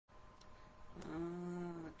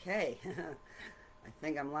Okay, I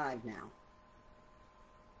think I'm live now.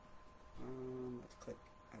 Let's click.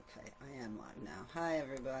 Okay, I am live now. Hi,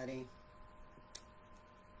 everybody.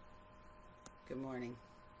 Good morning.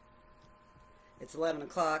 It's 11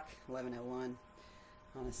 o'clock, 11:01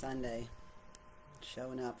 on a Sunday.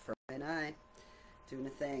 Showing up for Friday night, doing a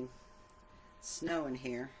thing. It's snowing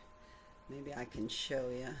here. Maybe I can show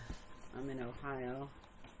you. I'm in Ohio.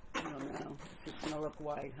 I don't know. It's gonna look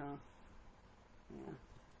white, huh? Yeah.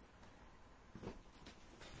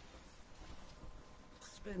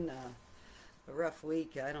 It's been a rough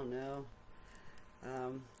week. I don't know.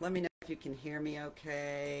 Let me know if you can hear me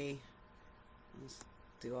okay. Let's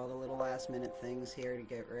do all the little last minute things here to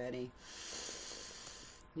get ready.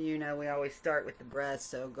 You know, we always start with the breath,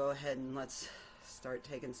 so go ahead and let's start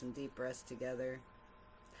taking some deep breaths together.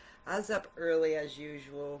 I was up early as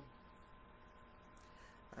usual.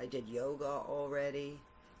 I did yoga already.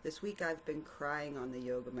 This week I've been crying on the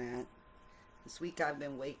yoga mat. This week I've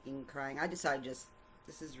been waking crying. I decided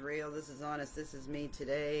this is real, this is honest, this is me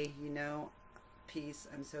today, you know. Peace.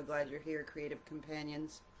 I'm so glad you're here, Creative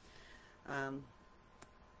Companions.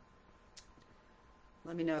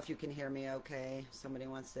 Let me know if you can hear me okay. Somebody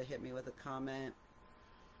wants to hit me with a comment.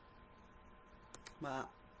 Well,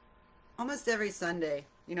 almost every Sunday,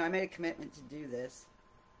 you know, I made a commitment to do this.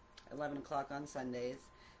 11 o'clock on Sundays.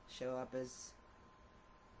 Show up as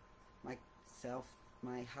myself,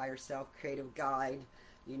 my higher self, creative guide,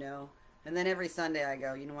 you know. And then every Sunday I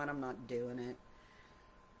go, you know what, I'm not doing it.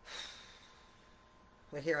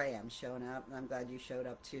 But here I am showing up, and I'm glad you showed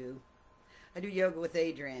up too. I do yoga with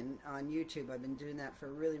Adriene on YouTube. I've been doing that for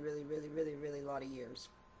a really lot of years.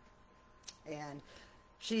 And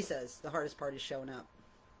she says the hardest part is showing up.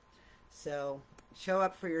 So show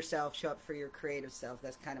up for yourself, show up for your creative self.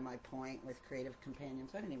 That's kind of my point with Creative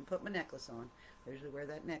Companions. I didn't even put my necklace on. I usually wear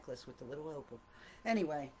that necklace with the little opal.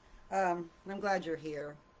 Anyway, I'm glad you're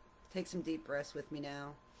here. Take some deep breaths with me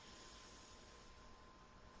now.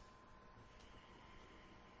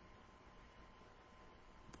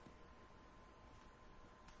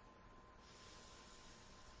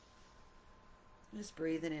 Just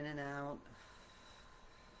breathing in and out.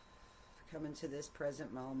 Come into this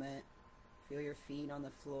present moment. Feel your feet on the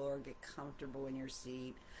floor. Get comfortable in your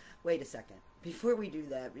seat. Wait a second. Before we do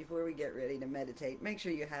that, before we get ready to meditate, make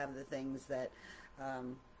sure you have the things that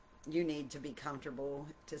you need to be comfortable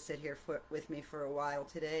to sit here with me for a while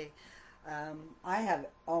today. I have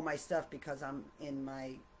all my stuff because I'm in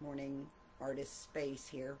my morning artist space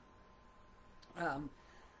here.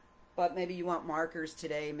 But maybe you want markers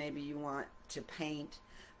today. Maybe you want to paint.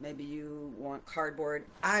 Maybe you want cardboard.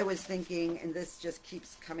 I was thinking, and this just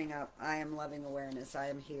keeps coming up, I am loving awareness. I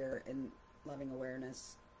am here in loving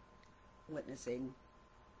awareness, witnessing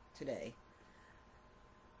today.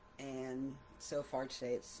 And so far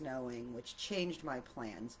today it's snowing, which changed my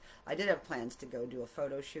plans. I did have plans to go do a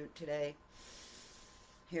photo shoot today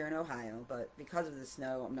here in Ohio, but because of the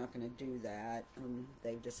snow, I'm not going to do that.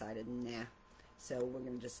 They've decided, nah. So we're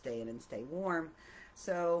going to just stay in and stay warm.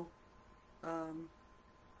 So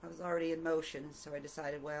I was already in motion, so I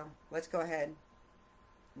decided, well, let's go ahead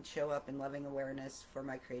and show up in loving awareness for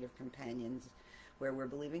my creative companions, where we're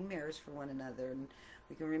believing mirrors for one another, and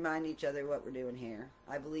we can remind each other what we're doing here.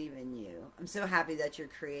 I believe in you. I'm so happy that you're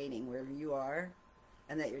creating wherever you are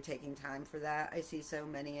and that you're taking time for that. I see so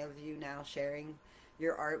many of you now sharing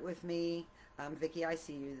your art with me. Vicki, I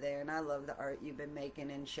see you there, and I love the art you've been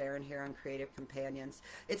making and sharing here on Creative Companions.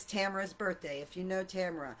 It's Tamara's birthday. If you know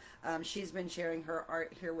Tamara, she's been sharing her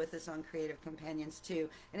art here with us on Creative Companions too,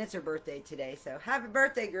 and it's her birthday today, so happy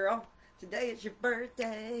birthday, girl. Today is your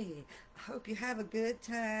birthday. I hope you have a good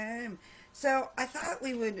time. So I thought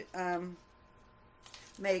we would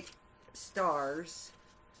make stars,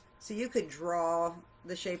 so you could draw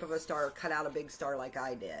the shape of a star, or cut out a big star like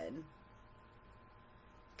I did.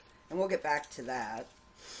 And we'll get back to that.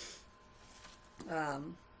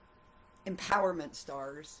 Empowerment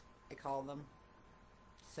stars, I call them.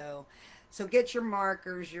 So get your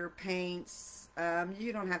markers, your paints.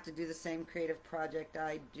 You don't have to do the same creative project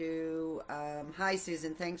I do. Hi,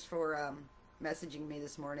 Susan. Thanks for messaging me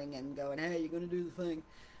this morning and going, hey, you're going to do the thing.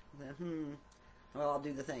 Well, I'll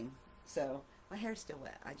do the thing. So my hair's still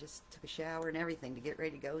wet. I just took a shower and everything to get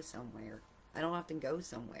ready to go somewhere. I don't often go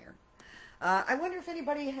somewhere. I wonder if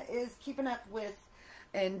anybody is keeping up with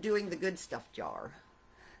and doing the good stuff jar.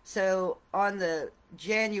 So on the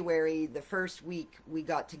January, the first week we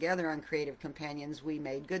got together on Creative Companions, we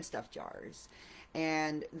made good stuff jars.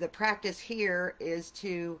 And the practice here is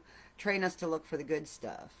to train us to look for the good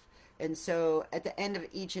stuff. And so at the end of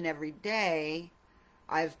each and every day,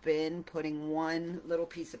 I've been putting one little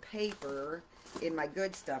piece of paper in my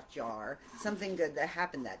good stuff jar, something good that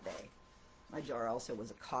happened that day. My jar also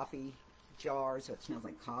was a coffee jar, so it smells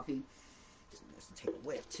like coffee. So let's take a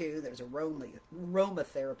whiff too. There's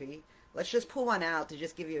aromatherapy. Let's just pull one out to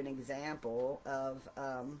just give you an example of,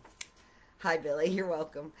 hi Billy, you're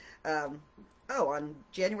welcome. Oh, on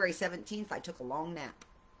January 17th, I took a long nap.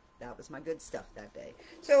 That was my good stuff that day.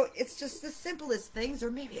 So it's just the simplest things,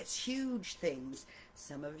 or maybe it's huge things.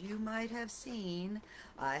 Some of you might have seen,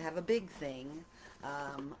 I have a big thing.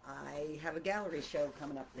 I have a gallery show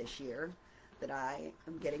coming up this year that I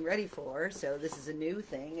am getting ready for. So this is a new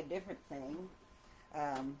thing, a different thing.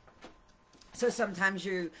 So sometimes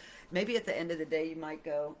maybe at the end of the day you might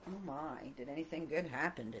go, oh my, did anything good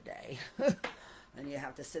happen today? And you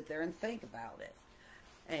have to sit there and think about it.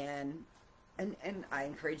 And I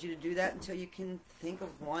encourage you to do that until you can think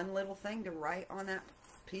of one little thing to write on that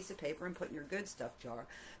piece of paper and put in your good stuff jar.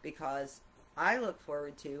 Because I look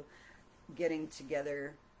forward to getting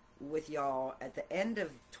together with y'all at the end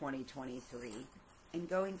of 2023 and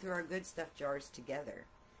going through our good stuff jars together.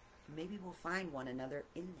 Maybe we'll find one another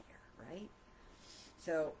in there, right?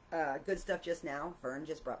 So, good stuff just now. Vern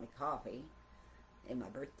just brought me coffee in my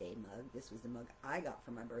birthday mug. This was the mug I got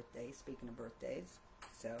for my birthday, speaking of birthdays.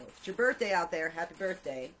 So, if it's your birthday out there, happy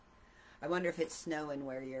birthday. I wonder if it's snowing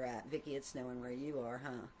where you're at. Vicky, it's snowing where you are,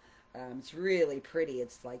 huh? It's really pretty.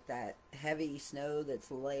 It's like that heavy snow that's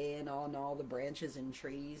laying on all the branches and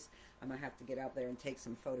trees. I'm going to have to get out there and take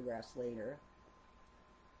some photographs later.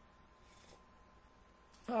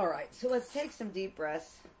 Alright, so let's take some deep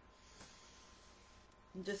breaths.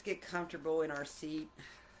 And just get comfortable in our seat.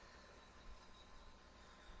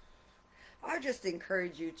 I just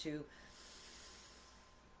encourage you to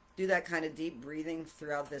do that kind of deep breathing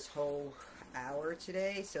throughout this whole hour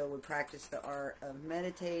today. So we practice the art of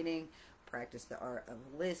meditating, practice the art of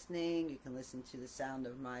listening. You can listen to the sound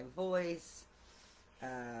of my voice.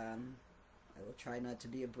 I will try not to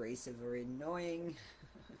be abrasive or annoying.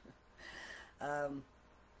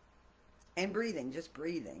 And breathing, just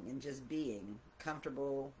breathing and just being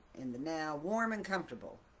comfortable in the now, warm and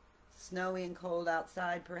comfortable. Snowy and cold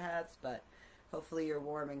outside perhaps, but hopefully you're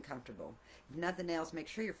warm and comfortable. If nothing else, make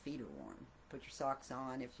sure your feet are warm. Put your socks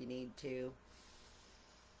on if you need to.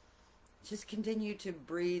 Just continue to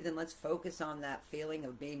breathe and let's focus on that feeling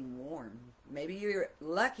of being warm. Maybe you're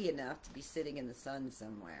lucky enough to be sitting in the sun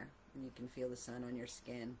somewhere and you can feel the sun on your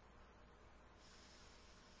skin.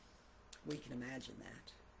 We can imagine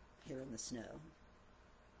that here in the snow.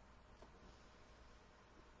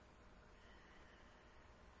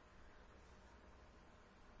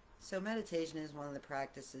 So meditation is one of the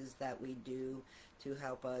practices that we do to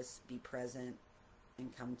help us be present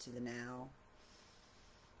and come to the now.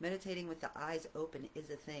 Meditating with the eyes open is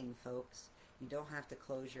a thing, folks. You don't have to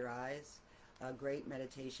close your eyes. A great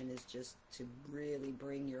meditation is just to really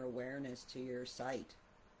bring your awareness to your sight.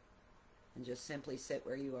 And just simply sit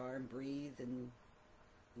where you are and breathe and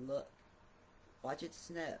look. Watch it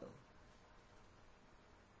snow.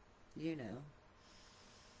 You know.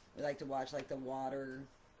 We like to watch like the water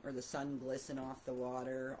or the sun glisten off the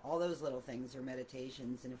water. All those little things are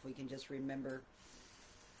meditations. And if we can just remember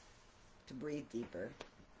to breathe deeper,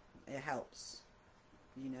 it helps.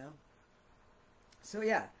 You know? So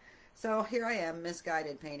yeah. So here I am,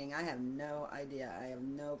 misguided painting. I have no idea. I have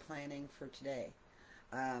no planning for today.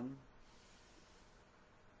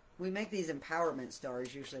 We make these empowerment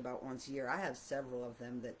stars usually about once a year. I have several of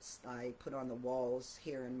them that I put on the walls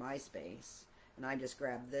here in my space. And I just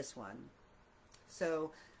grabbed this one.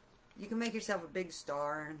 So you can make yourself a big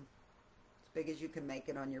star, as big as you can make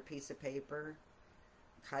it on your piece of paper.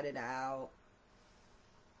 Cut it out.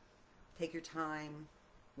 Take your time.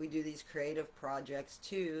 We do these creative projects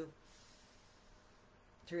too,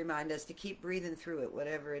 to remind us to keep breathing through it,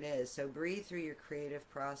 whatever it is. So breathe through your creative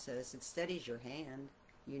process. It steadies your hand,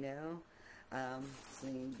 you know. So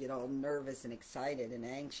you get all nervous and excited and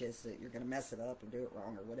anxious that you're going to mess it up or do it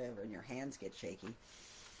wrong or whatever, and your hands get shaky.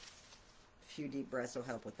 A few deep breaths will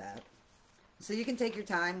help with that. So you can take your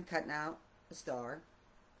time cutting out a star,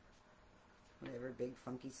 whatever big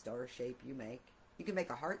funky star shape you make. You can make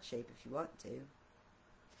a heart shape if you want to.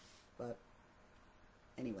 But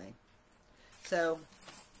anyway, so,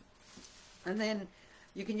 and then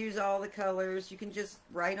you can use all the colors. You can just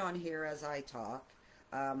write on here as I talk.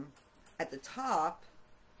 At the top,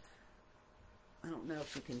 I don't know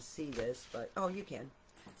if you can see this, but, oh, you can.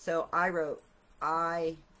 So I wrote,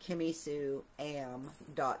 Kimmy Sue, am, ...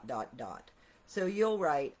 So you'll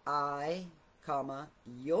write, I, comma,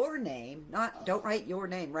 your name. Don't write your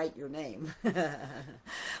name, write your name.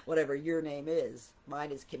 Whatever your name is.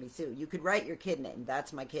 Mine is Kimmy Sue. You could write your kid name.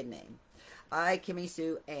 That's my kid name. I, Kimmy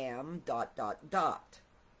Sue, am ...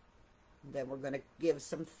 Then we're going to give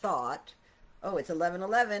some thought. Oh, it's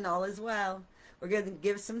 11:11, all is well. We're going to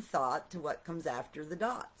give some thought to what comes after the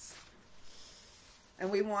dots.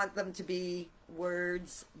 And we want them to be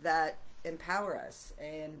words that empower us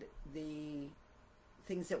and the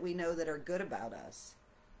things that we know that are good about us.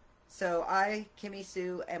 So I, Kimmy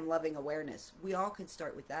Sue, am loving awareness. We all could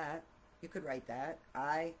start with that. You could write that.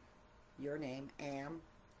 I, your name, am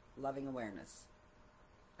loving awareness.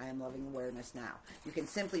 I am loving awareness now. You can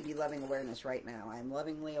simply be loving awareness right now. I am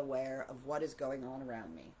lovingly aware of what is going on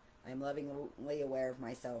around me. I am lovingly aware of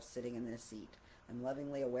myself sitting in this seat. I'm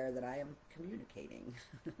lovingly aware that I am communicating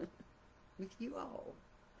with you all.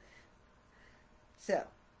 So,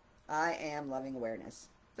 I am loving awareness.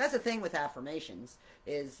 That's the thing with affirmations,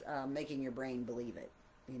 is making your brain believe it.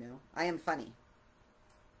 You know, I am funny.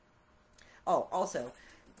 Oh, also,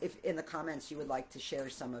 if in the comments you would like to share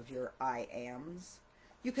some of your I ams,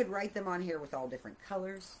 you could write them on here with all different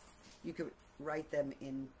colors. You could write them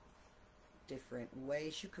in different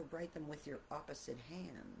ways. You could write them with your opposite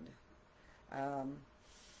hand.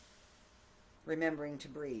 Remembering to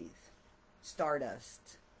breathe.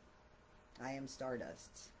 Stardust. I am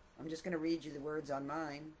stardust. I'm just going to read you the words on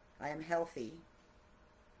mine. I am healthy.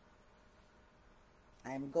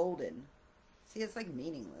 I am golden. See, it's like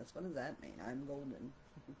meaningless. What does that mean? I'm golden.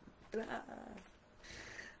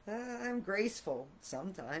 I'm graceful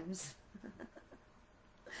sometimes.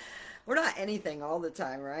 We're not anything all the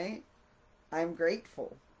time, right? I'm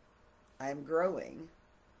grateful. I'm growing.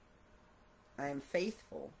 I am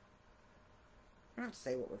faithful. We don't have to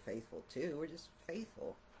say what we're faithful to. We're just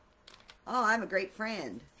faithful. Oh, I'm a great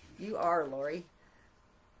friend. You are, Lori.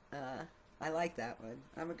 I like that one.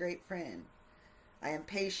 I'm a great friend. I am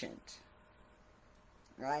patient.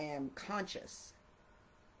 I am conscious.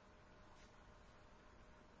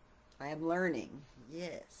 I am learning.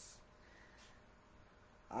 Yes.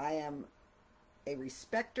 I am a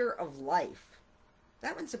respecter of life.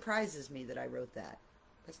 That one surprises me that I wrote that.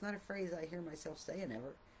 That's not a phrase I hear myself saying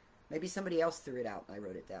ever. Maybe somebody else threw it out and I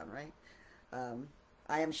wrote it down, right?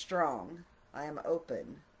 I am strong. I am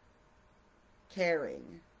open.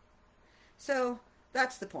 Caring. So,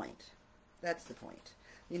 that's the point. That's the point.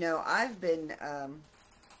 You know, I've been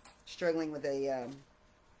struggling with a,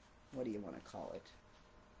 what do you want to call it?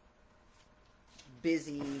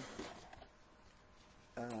 Busy,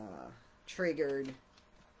 triggered,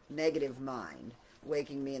 negative mind,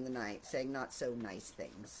 waking me in the night, saying not so nice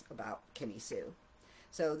things about Kimmy Sue.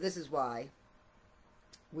 So this is why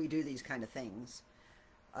we do these kind of things,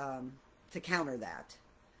 to counter that,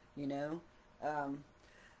 you know.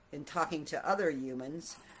 In talking to other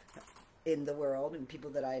humans in the world and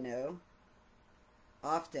people that I know,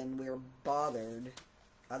 often we're bothered,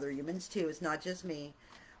 other humans too, it's not just me,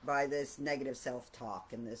 by this negative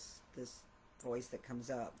self-talk and this voice that comes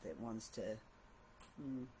up that wants to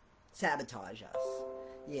sabotage us.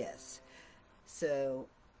 Yes. So,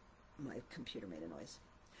 my computer made a noise.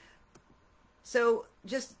 So,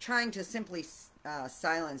 just trying to simply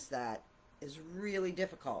silence that is really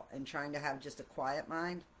difficult, and trying to have just a quiet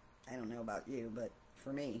mind, I don't know about you, but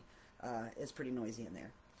for me, it's pretty noisy in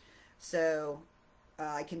there. So,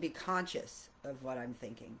 I can be conscious of what I'm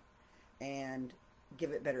thinking and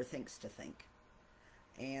give it better things to think.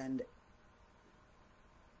 And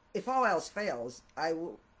if all else fails, I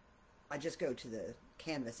just go to the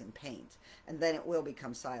canvas and paint, and then it will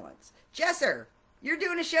become silence. Jesser, you're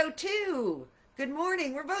doing a show too. Good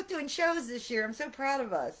morning. We're both doing shows this year. I'm so proud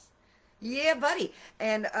of us. Yeah, buddy.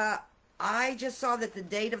 And I just saw that the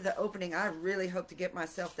date of the opening, I really hope to get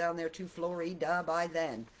myself down there to Florida by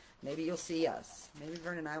then. Maybe you'll see us. Maybe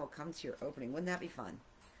Vern and I will come to your opening. Wouldn't that be fun?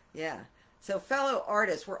 Yeah. So fellow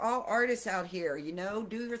artists, we're all artists out here. You know,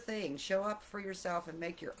 do your thing. Show up for yourself and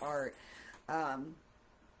make your art.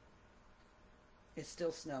 It's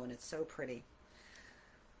still snowing. It's so pretty.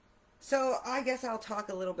 So I guess I'll talk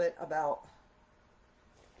a little bit about...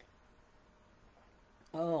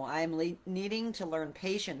 Oh, I'm needing to learn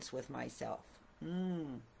patience with myself.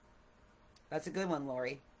 That's a good one,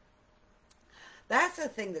 Lori. That's a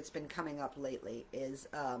thing that's been coming up lately, is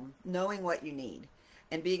knowing what you need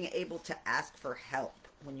and being able to ask for help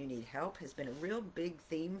when you need help has been a real big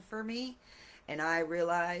theme for me. And I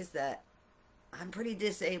realize that I'm pretty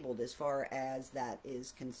disabled as far as that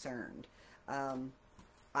is concerned.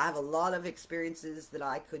 I have a lot of experiences that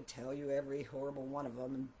I could tell you every horrible one of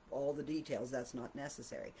them and all the details. That's not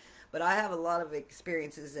necessary. But I have a lot of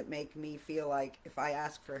experiences that make me feel like if I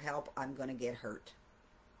ask for help, I'm going to get hurt.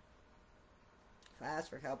 If I ask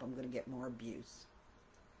for help, I'm going to get more abuse.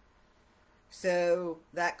 So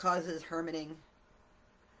that causes hermiting.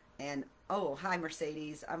 And, oh, hi,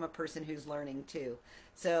 Mercedes. I'm a person who's learning too.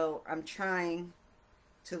 So I'm trying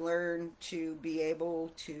to learn to be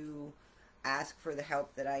able to ask for the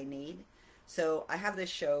help that I need. So I have this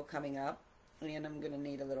show coming up, and I'm going to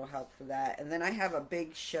need a little help for that. And then I have a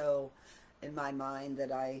big show in my mind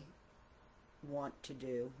that I want to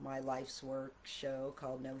do, my life's work show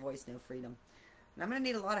called No Voice, No Freedom. And I'm going to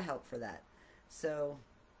need a lot of help for that. So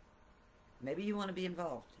maybe you want to be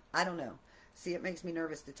involved. I don't know. See, it makes me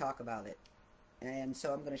nervous to talk about it. And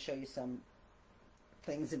so I'm going to show you some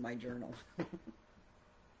things in my journal.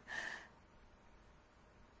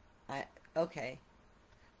 Okay.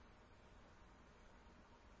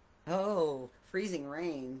 Oh, freezing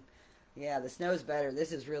rain. Yeah, the snow's better.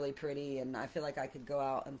 This is really pretty, and I feel like I could go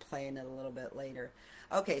out and play in it a little bit later.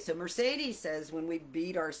 Okay, so Mercedes says when we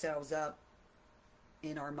beat ourselves up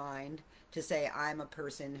in our mind to say, I'm a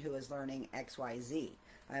person who is learning XYZ.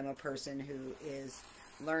 I'm a person who is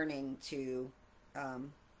learning to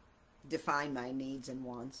define my needs and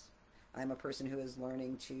wants. I'm a person who is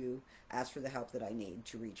learning to ask for the help that I need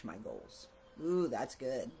to reach my goals. Ooh, that's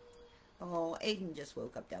good. Oh, Aiden just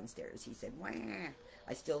woke up downstairs. He said, wah.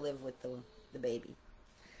 I still live with the baby.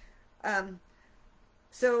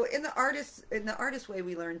 So in the artist way,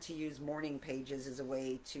 we learn to use morning pages as a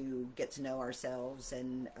way to get to know ourselves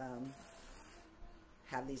and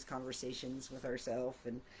have these conversations with ourselves.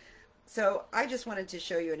 And so I just wanted to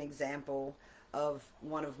show you an example of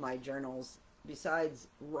one of my journals. Besides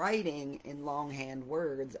writing in longhand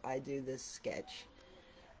words, I do this sketch.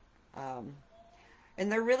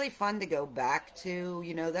 And they're really fun to go back to.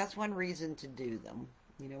 You know, that's one reason to do them.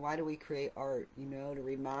 You know, why do we create art? You know, to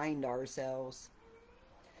remind ourselves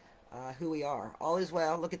who we are. All is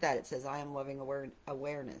well. Look at that. It says, I am loving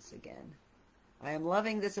awareness again. I am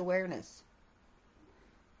loving this awareness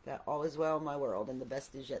that all is well in my world and the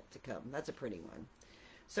best is yet to come. That's a pretty one.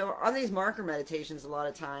 So on these marker meditations, a lot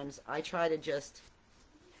of times, I try to just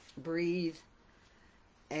breathe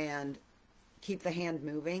and keep the hand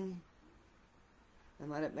moving and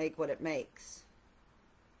let it make what it makes.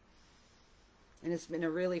 And it's been a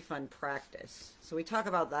really fun practice. So we talk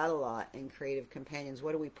about that a lot in Creative Companions.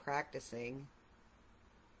 What are we practicing?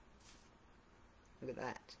 Look at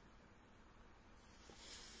that.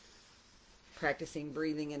 Practicing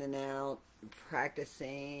breathing in and out.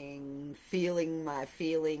 Practicing feeling my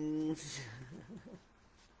feelings.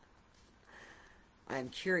 I'm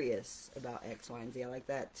curious about X, Y, and Z. I like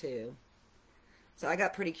that too. So I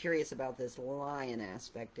got pretty curious about this lion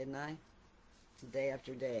aspect, didn't I? Day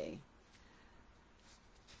after day.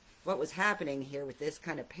 What was happening here with this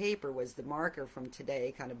kind of paper was the marker from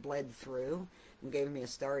today kind of bled through and gave me a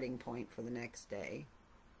starting point for the next day.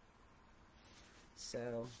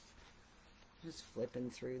 So, just flipping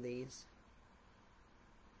through these.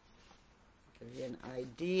 Give you an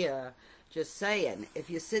idea. Just saying,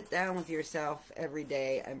 if you sit down with yourself every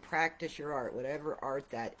day and practice your art, whatever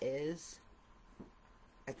art that is,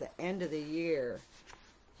 at the end of the year,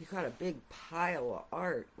 you got a big pile of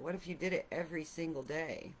art. What if you did it every single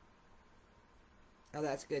day? Oh,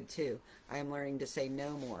 that's good too. I am learning to say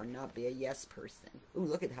no more, not be a yes person. Ooh,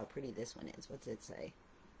 look at how pretty this one is. What's it say?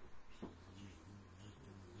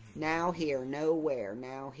 Now, here, nowhere,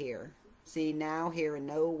 now, here. See, now, here, and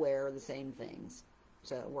nowhere are the same things.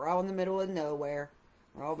 So we're all in the middle of nowhere.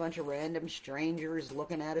 We're all a bunch of random strangers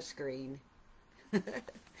looking at a screen.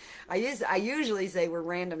 I usually say we're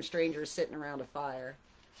random strangers sitting around a fire,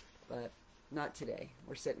 but not today.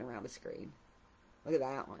 We're sitting around a screen. Look at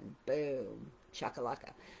that one. Boom.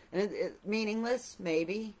 Chakalaka. And it meaningless,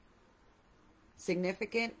 maybe.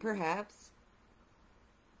 Significant, perhaps.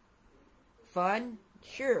 Fun?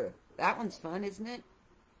 Sure. That one's fun, isn't it?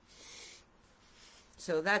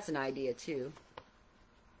 So that's an idea, too.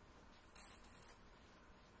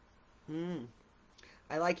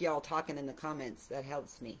 I like y'all talking in the comments. That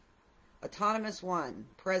helps me. Autonomous one.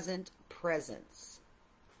 Present presence.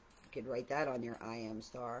 You could write that on your I am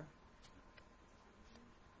star.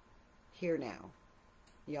 Here now.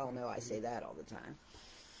 Y'all know I say that all the time.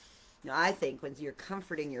 Now, I think when you're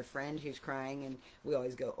comforting your friend who's crying, and we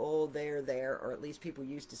always go, oh, there, or at least people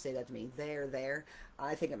used to say that to me, there,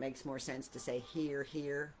 I think it makes more sense to say here,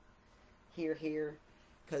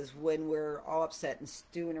 because when we're all upset and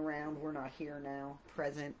stewing around, we're not here now,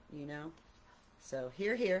 present, you know? So,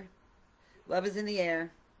 here. Love is in the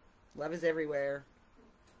air. Love is everywhere.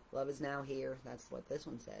 Love is now here. That's what this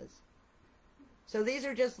one says. So these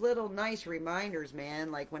are just little nice reminders,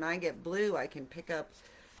 man. Like when I get blue, I can pick up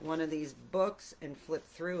one of these books and flip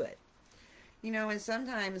through it. You know, and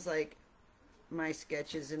sometimes like my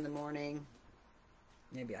sketches in the morning,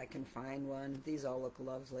 maybe I can find one. These all look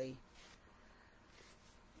lovely.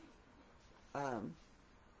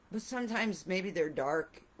 But sometimes maybe they're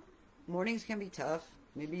dark. Mornings can be tough.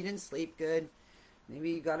 Maybe you didn't sleep good.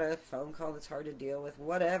 Maybe you got a phone call that's hard to deal with.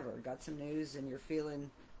 Whatever. Got some news and you're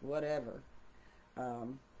feeling whatever.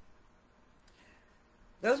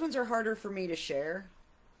 Those ones are harder for me to share.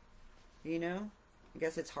 You know? I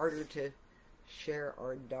guess it's harder to share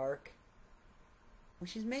our dark.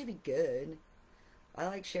 Which is maybe good. I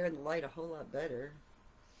like sharing the light a whole lot better.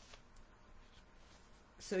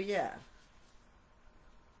 So yeah.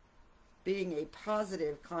 Being a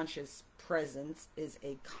positive conscious presence is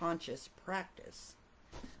a conscious practice.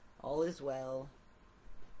 All is well.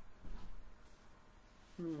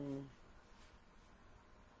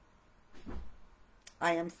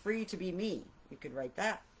 I am free to be me. You could write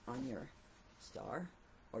that on your star.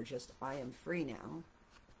 Or just, I am free now.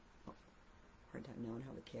 Oh, hard time knowing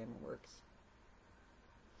how the camera works.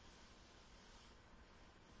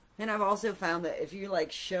 And I've also found that if you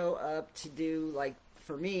like show up to do, like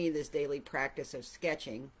for me, this daily practice of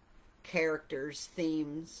sketching, characters,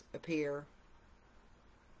 themes appear.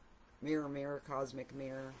 Mirror, mirror, cosmic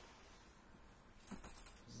mirror.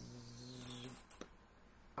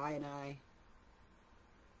 I and I.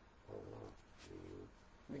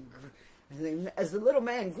 And as the little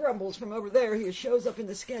man grumbles from over there, he shows up in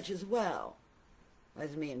the sketch as well.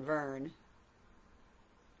 That's me and Vern.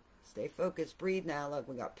 Stay focused. Breathe now. Look,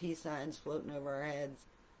 we got peace signs floating over our heads.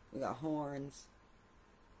 We got horns.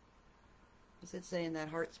 What's it say in that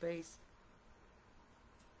heart space?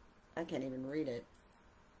 I can't even read it.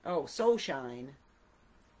 Oh, soul shine.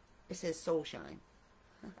 It says soul shine.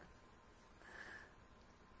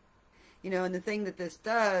 You know, and the thing that this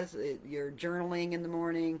does, you're journaling in the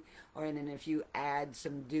morning, and then if you add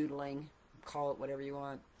some doodling, call it whatever you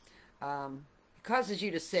want, it causes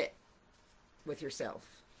you to sit with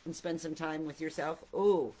yourself and spend some time with yourself.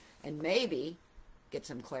 Ooh, and maybe get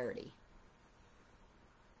some clarity.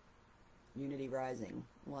 Unity Rising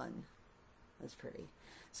 1. That's pretty.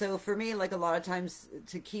 So for me, like a lot of times,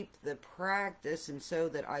 to keep the practice and so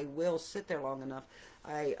that I will sit there long enough,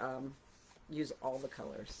 I use all the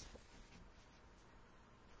colors.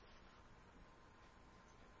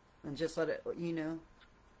 And just let it, you know,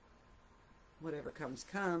 whatever comes,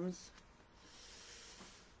 comes.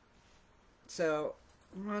 So,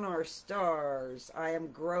 on our stars, I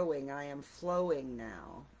am growing, I am flowing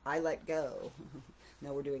now. I let go.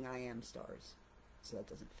 No, we're doing I am stars. So that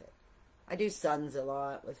doesn't fit. I do suns a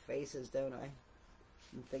lot with faces, don't I?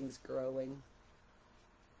 And things growing.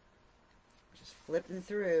 Just flipping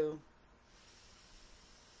through.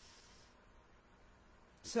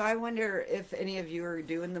 So I wonder if any of you are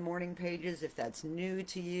doing the morning pages, if that's new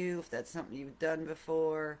to you, if that's something you've done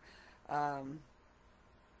before. You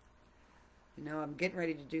know, I'm getting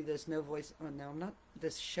ready to do this No Voice, oh no, I'm not,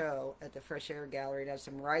 this show at the Fresh Air Gallery. I have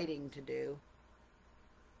some writing to do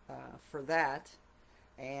for that.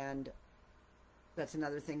 And that's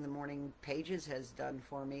another thing the morning pages has done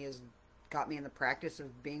for me, is got me in the practice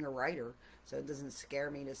of being a writer. So it doesn't scare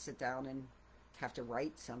me to sit down and have to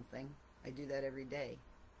write something. I do that every day.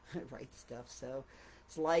 I write stuff, so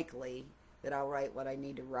it's likely that I'll write what I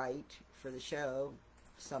need to write for the show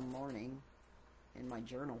some morning in my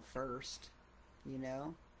journal first, you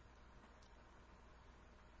know.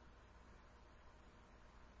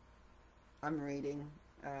 I'm reading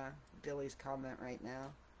Billy's comment right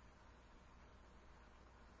now.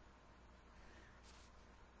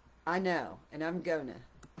 I know, and I'm gonna.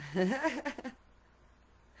 I'm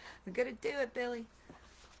gonna do it, Billy.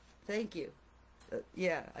 Thank you.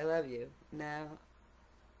 Yeah, I love you. No.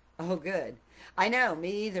 Oh, good. I know,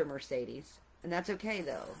 me either, Mercedes. And that's okay,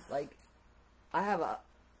 though. Like, I've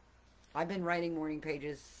been writing morning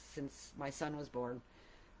pages since my son was born.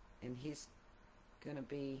 And he's going to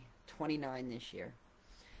be 29 this year.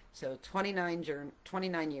 So 29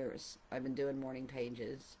 years I've been doing morning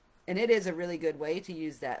pages. And it is a really good way to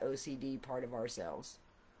use that OCD part of ourselves.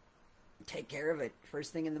 Take care of it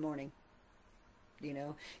first thing in the morning. You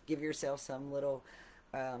know, give yourself some little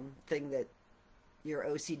thing that your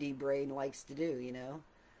OCD brain likes to do, you know.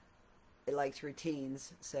 It likes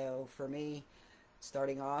routines. So for me,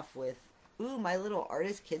 starting off with, ooh, my little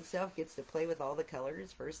artist kid self gets to play with all the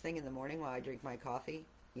colors first thing in the morning while I drink my coffee.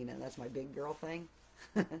 You know, that's my big girl thing.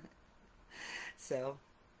 So,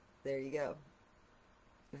 there you go.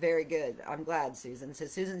 Very good. I'm glad, Susan. So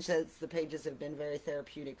Susan says the pages have been very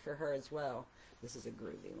therapeutic for her as well. This is a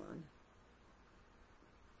groovy one.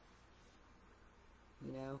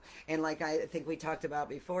 You know, and like I think we talked about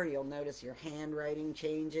before, you'll notice your handwriting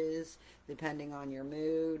changes depending on your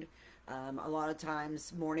mood. A lot of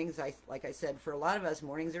times mornings, like I said, for a lot of us,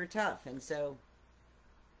 mornings are tough. And so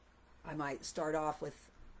I might start off with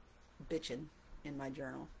bitching in my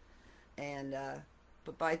journal. And,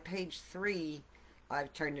 but by page 3,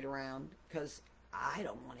 I've turned it around because I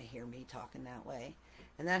don't want to hear me talking that way.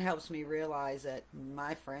 And that helps me realize that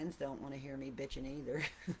my friends don't want to hear me bitching either.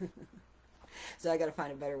 So I got to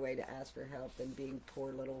find a better way to ask for help than being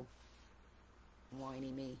poor little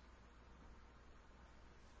whiny me.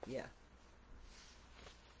 Yeah.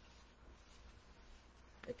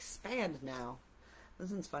 Expand now.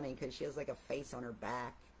 This one's funny because she has like a face on her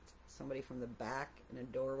back. Somebody from the back in a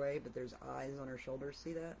doorway, but there's eyes on her shoulders.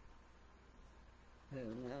 See that? I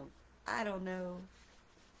don't know. I don't know.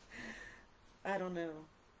 I don't know.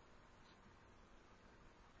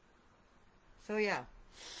 So yeah.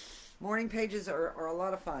 Morning pages are a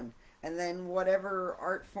lot of fun. And then whatever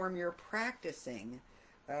art form you're practicing,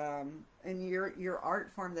 and your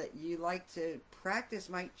art form that you like to practice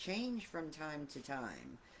might change from time to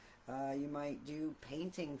time. You might do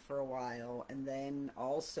painting for a while and then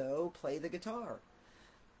also play the guitar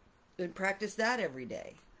and practice that every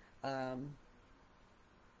day.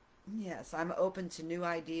 Yes, I'm open to new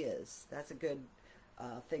ideas. That's a good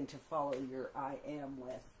thing to follow your I am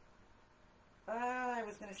with. I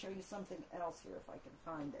was going to show you something else here if I can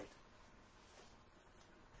find it.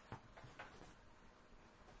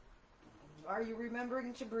 Are you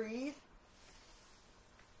remembering to breathe?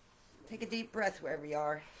 Take a deep breath wherever you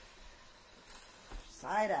are.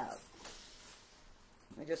 Sigh it out.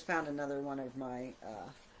 I just found another one of my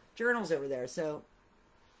journals over there. So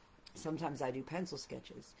sometimes I do pencil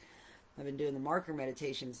sketches. I've been doing the marker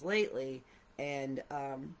meditations lately, and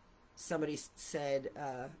somebody said,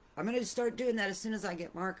 I'm going to start doing that as soon as I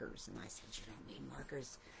get markers. And I said, you don't need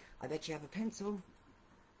markers. I bet you have a pencil.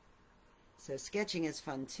 So sketching is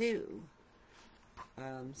fun too.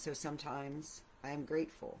 So sometimes I am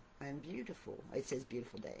grateful. I am beautiful. It says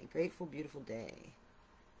beautiful day. Grateful, beautiful day.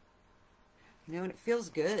 You know, and it feels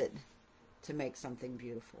good to make something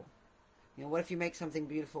beautiful. You know, what if you make something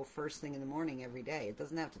beautiful first thing in the morning every day? It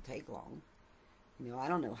doesn't have to take long. You know, I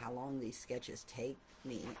don't know how long these sketches take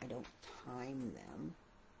me. I don't time them.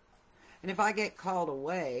 And if I get called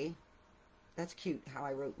away, that's cute how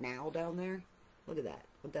I wrote now down there. Look at that.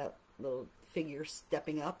 With that little figure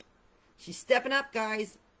stepping up. She's stepping up,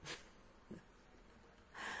 guys.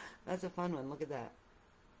 That's a fun one. Look at that.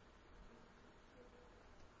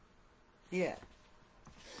 Yeah.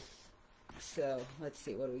 So, let's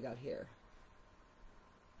see. What do we got here?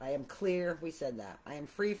 I am clear. We said that. I am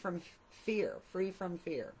free from fear. Free from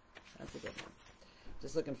fear. That's a good one.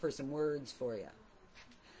 Just looking for some words for you.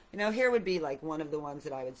 You know, here would be like one of the ones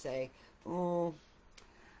that I would say, oh,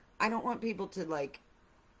 I don't want people to like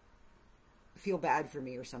feel bad for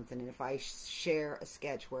me or something. And if I share a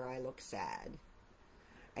sketch where I look sad.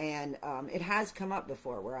 And it has come up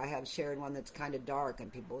before where I have shared one that's kind of dark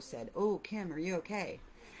and people said, oh, Kim, are you okay?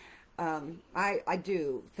 I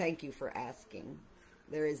do. Thank you for asking.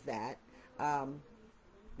 There is that.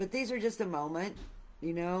 But these are just a moment,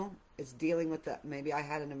 you know. It's dealing with that. Maybe I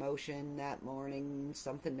had an emotion that morning.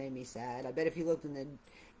 Something made me sad. I bet if you looked in the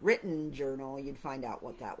written journal, you'd find out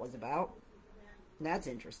what that was about. That's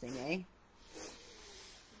interesting, eh?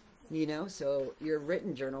 You know, so your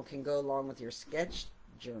written journal can go along with your sketch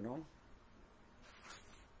journal.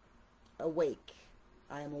 Awake.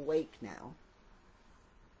 I am awake now.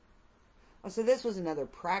 Oh, so this was another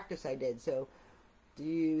practice I did. So do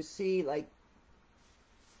you see, like,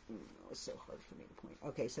 it's so hard for me to point.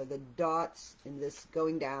 Okay, so the dots in this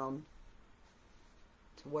going down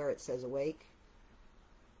to where it says awake,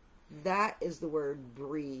 that is the word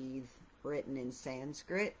breathe written in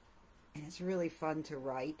Sanskrit, and it's really fun to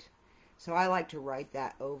write. So I like to write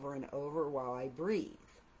that over and over while I breathe.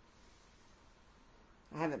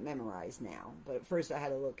 I haven't memorized now, but at first I had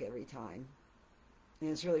to look every time. And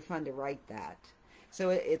it's really fun to write that. So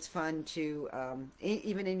it's fun to,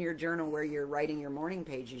 even in your journal where you're writing your morning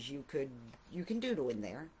pages, you can doodle in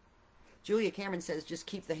there. Julia Cameron says, just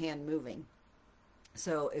keep the hand moving.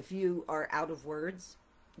 So if you are out of words,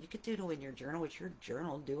 you could doodle in your journal. It's your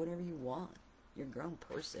journal. Do whatever you want. You're a grown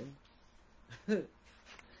person.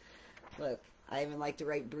 Look, I even like to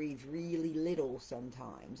write breathe really little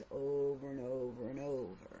sometimes, over and over and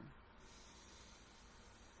over.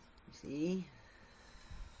 You see?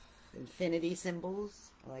 Infinity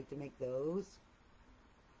symbols. I like to make those.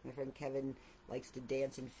 My friend Kevin likes to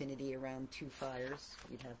dance infinity around 2 fires.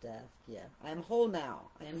 You'd have to ask. Yeah. I am whole now.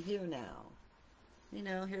 I am here now. You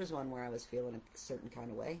know, here's one where I was feeling a certain kind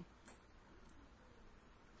of way.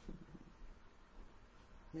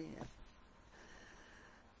 Yeah.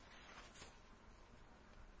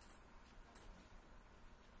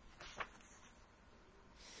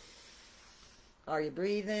 Are you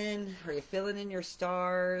breathing? Are you filling in your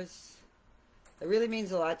stars? It really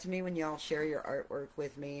means a lot to me when y'all share your artwork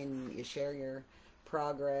with me and you share your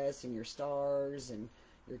progress and your stars and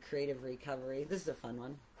your creative recovery. This is a fun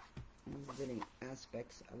one. Visiting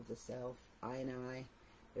aspects of the self. I and I.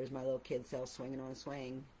 There's my little kid self swinging on a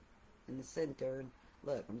swing in the center.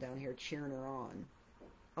 Look, I'm down here cheering her on.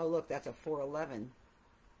 Oh, look, that's a 411.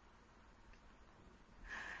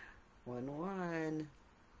 1-1.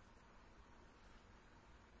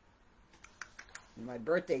 My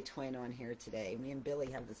birthday twin on here today. Me and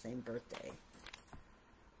Billy have the same birthday.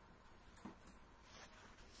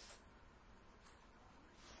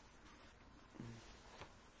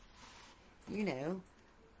 You know.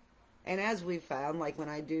 And as we've found, like when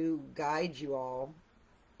I do guide you all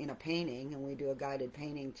in a painting, and we do a guided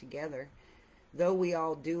painting together, though we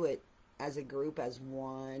all do it as a group, as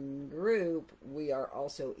one group, we are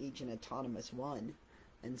also each an autonomous one.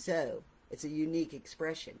 And so, it's a unique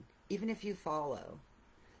expression. Even if you follow,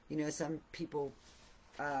 you know, some people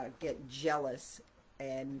get jealous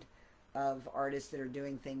and of artists that are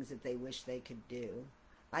doing things that they wish they could do.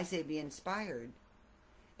 I say be inspired.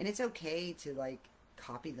 And it's okay to, like,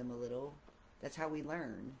 copy them a little. That's how we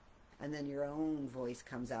learn. And then your own voice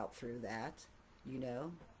comes out through that, you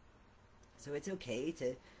know. So it's okay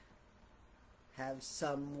to have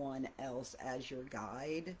someone else as your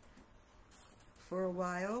guide for a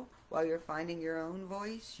while you're finding your own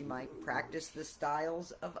voice. You might practice the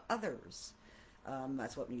styles of others.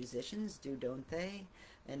 That's what musicians do, don't they?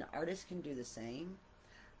 And artists can do the same.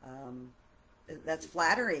 That's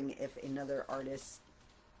flattering if another artist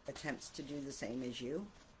attempts to do the same as you,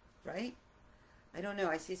 right? I don't know.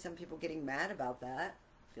 I see some people getting mad about that.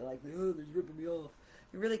 I feel like, oh, they're ripping me off.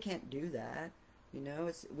 You really can't do that. You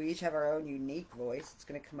know, we each have our own unique voice. It's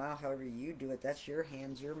going to come out however you do it. That's your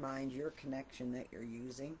hands, your mind, your connection that you're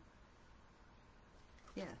using.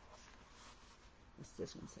 Yeah. What's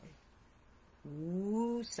this one say?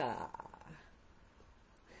 Woo-sa.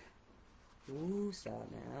 Woo-sa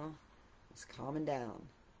now. It's calming down.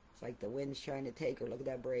 It's like the wind's trying to take her. Look at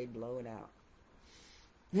that braid blowing out.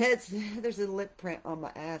 There's a lip print on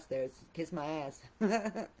my ass there. It's kiss my ass.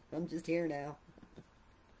 I'm just here now.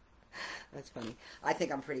 That's funny. I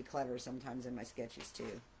think I'm pretty clever sometimes in my sketches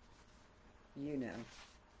too. You know.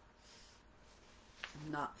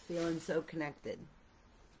 I'm not feeling so connected.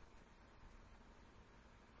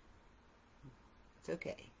 It's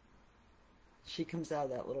okay. She comes out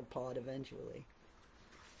of that little pod eventually.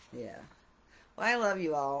 Yeah. Well, I love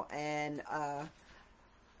you all, and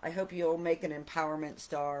I hope you'll make an empowerment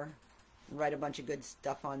star and write a bunch of good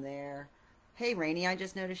stuff on there. Hey, Rainey, I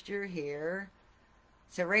just noticed you're here.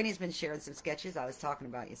 So Rainey's been sharing some sketches. I was talking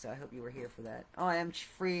about you, so I hope you were here for that. Oh, I am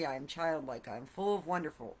free. I am childlike. I am full of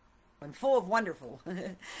wonderful. I'm full of wonderful.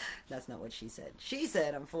 That's not what she said. She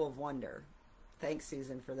said I'm full of wonder. Thanks,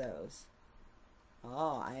 Susan, for those.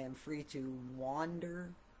 Oh, I am free to wander.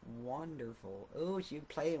 Wonderful. Oh, she's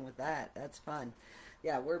playing with that. That's fun.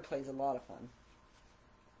 Yeah, wordplay's a lot of fun.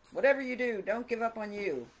 Whatever you do, don't give up on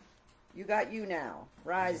you. You got you now.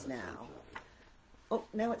 Rise now. Oh,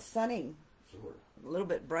 now it's sunny. A little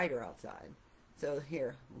bit brighter outside. So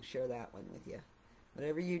here, we'll share that one with you.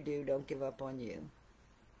 Whatever you do, don't give up on you.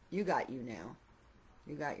 You got you now.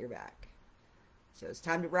 You got your back. So it's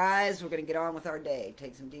time to rise. We're going to get on with our day.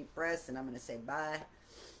 Take some deep breaths, and I'm going to say bye.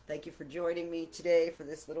 Thank you for joining me today for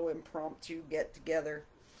this little impromptu get-together.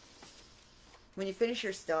 When you finish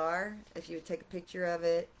your star, if you would take a picture of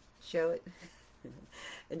it, show it,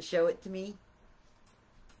 and show it to me,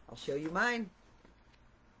 I'll show you mine.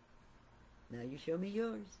 Now you show me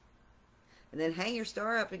yours. And then hang your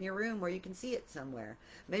star up in your room where you can see it somewhere.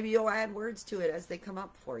 Maybe you'll add words to it as they come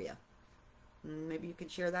up for you. Maybe you can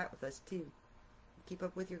share that with us too. Keep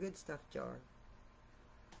up with your good stuff, Jar.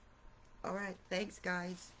 Alright, thanks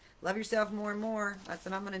guys. Love yourself more and more. That's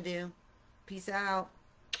what I'm going to do. Peace out.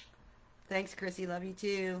 Thanks, Chrissy. Love you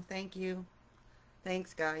too. Thank you.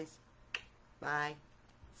 Thanks, guys. Bye.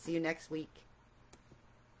 See you next week.